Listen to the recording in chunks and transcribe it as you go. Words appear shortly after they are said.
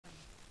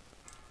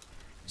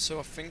So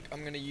I think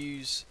I'm going to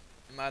use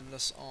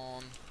Madness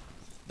on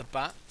the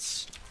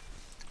bats.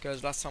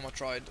 Because last time I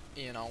tried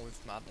Eonar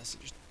with Madness,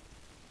 it just...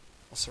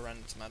 or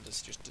Surrender to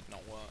Madness, just did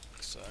not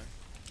work. So,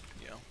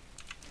 yeah.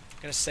 I'm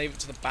going to save it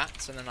to the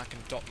bats and then I can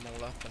dot them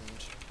all up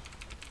and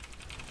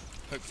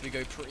hopefully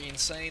go pretty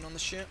insane on the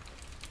ship.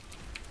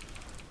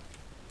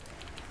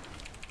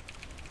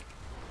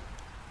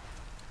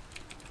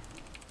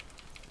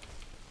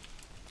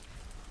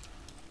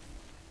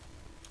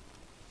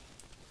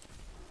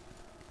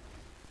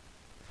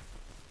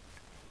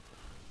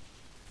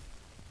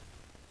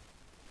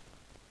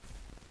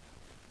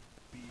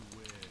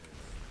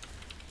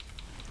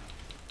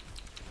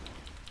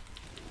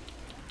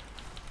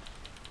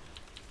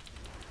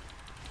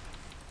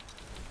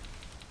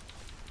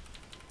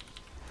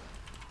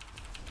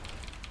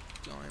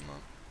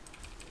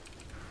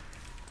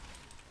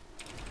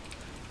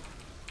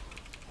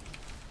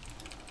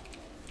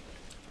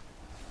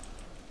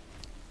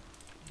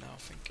 Now I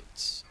think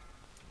it's...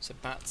 So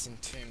bats in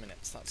 2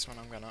 minutes, that's when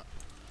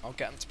I'll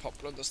get them to pop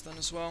Bloodlust then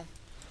as well.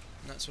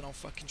 And that's when I'll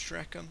fucking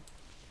Shrek them.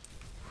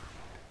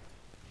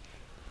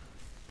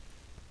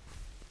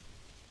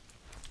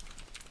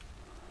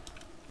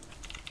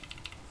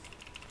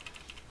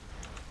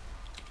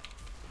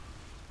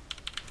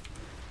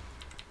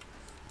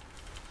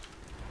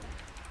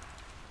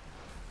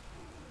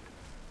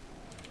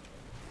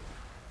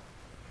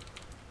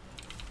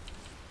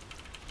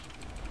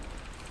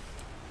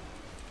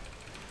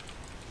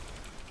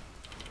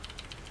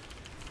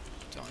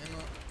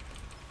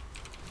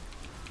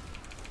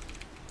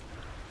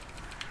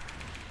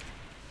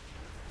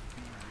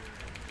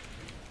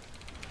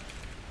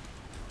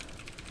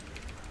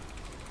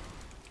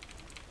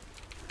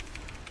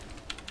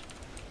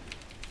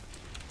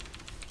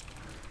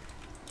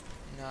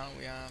 Now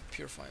we have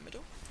Purify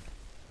Middle.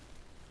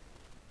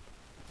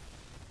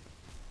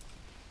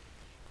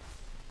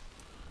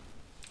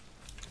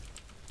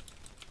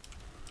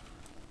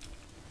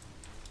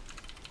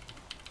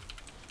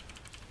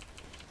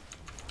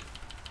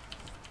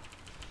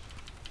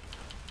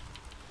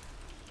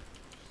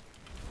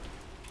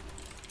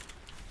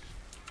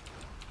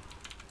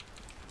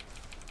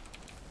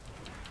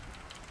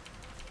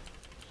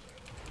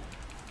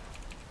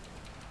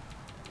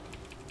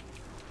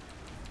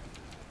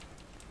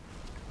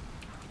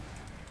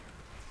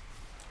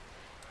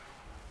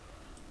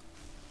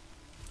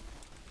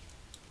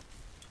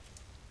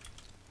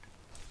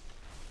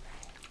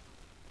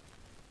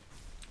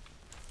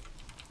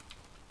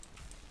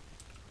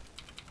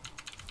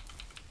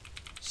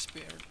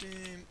 Spear of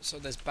Doom. So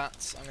there's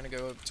bats. I'm gonna go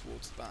over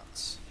towards the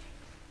bats.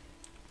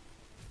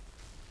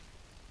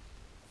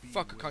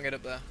 Fuck, I can't get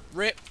up there.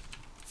 RIP!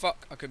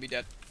 Fuck, I could be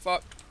dead.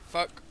 Fuck,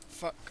 fuck,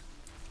 fuck.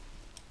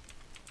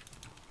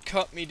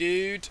 Cut me,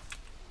 dude.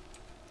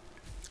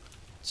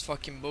 It's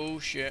fucking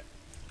bullshit.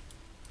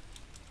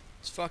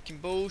 It's fucking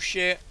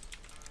bullshit.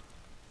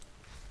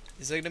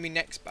 Is there gonna be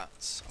next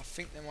bats? I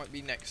think there might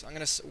be next. I'm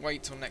gonna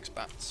wait till next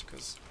bats,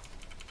 because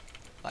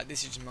like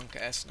this is just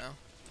Monka S now.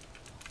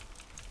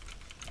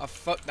 I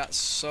fucked that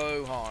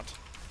so hard.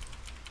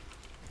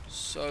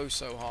 So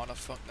hard I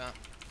fucked that.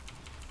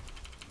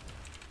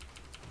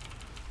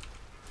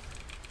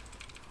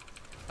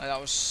 Like, that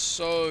was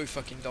so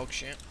fucking dog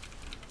shit.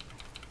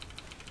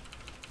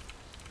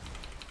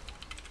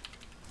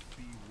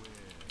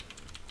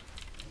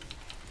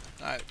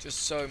 Like, just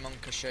so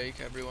Monka shake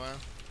everywhere.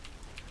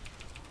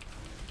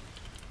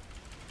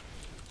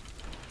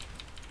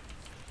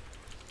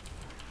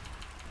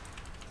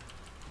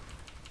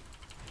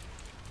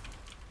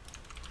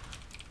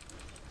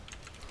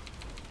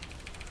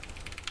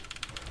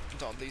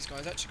 These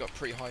guys actually got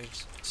pretty high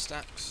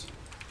stacks.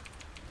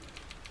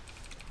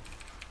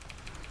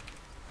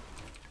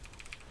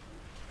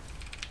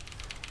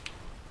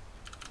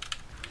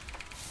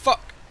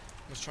 Fuck!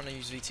 I was trying to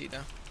use VT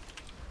there.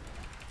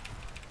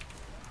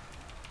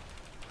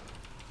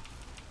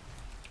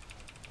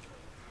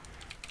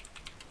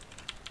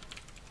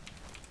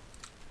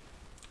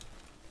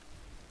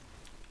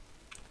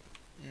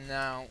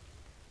 Now,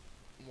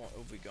 what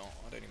have we got?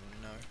 I don't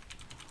even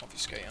know.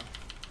 Obfuscator.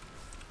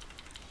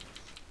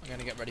 I'm going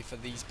to get ready for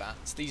these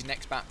bats. These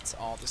next bats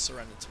are the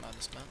Surrender to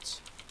Madness bats.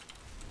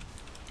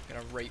 I'm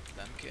going to rape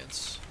them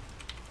kids.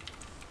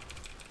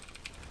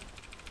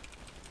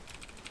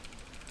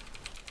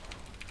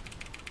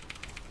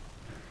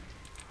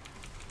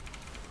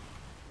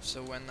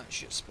 So when that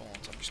shit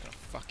spawns, I'm just going to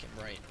fucking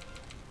rape.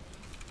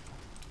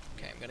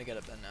 Okay, I'm going to get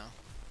up there now.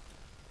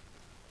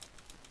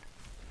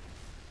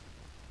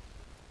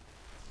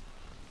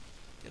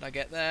 Did I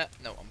get there?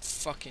 No, I'm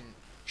fucking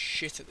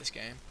shit at this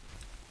game.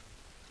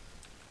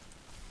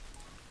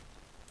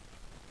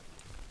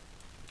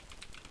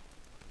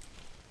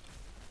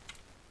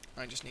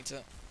 I just need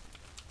to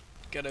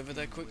get over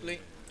there quickly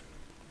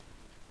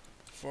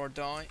before I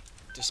die.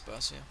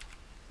 Disperse here.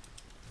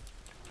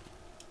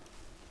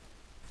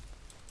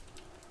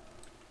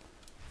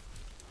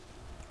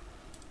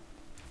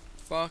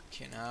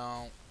 Fucking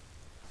hell.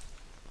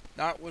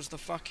 That was the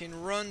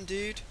fucking run,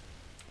 dude.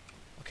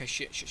 Okay,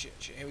 shit.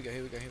 Here we go.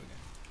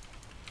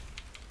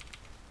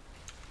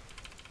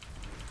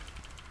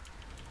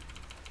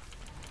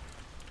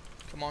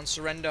 Come on,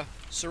 surrender.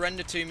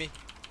 Surrender to me.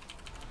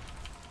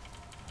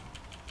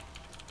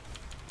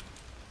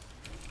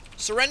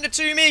 Surrender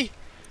to me!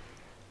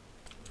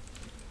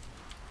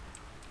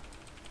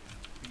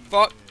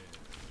 Fuck.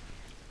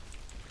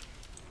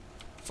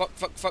 Fuck,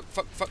 fuck, fuck,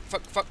 fuck, fuck,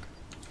 fuck, fuck.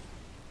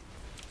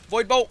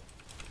 Void bolt!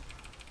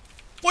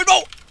 Void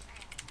bolt!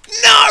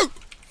 No!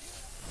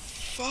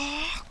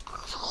 Fuck.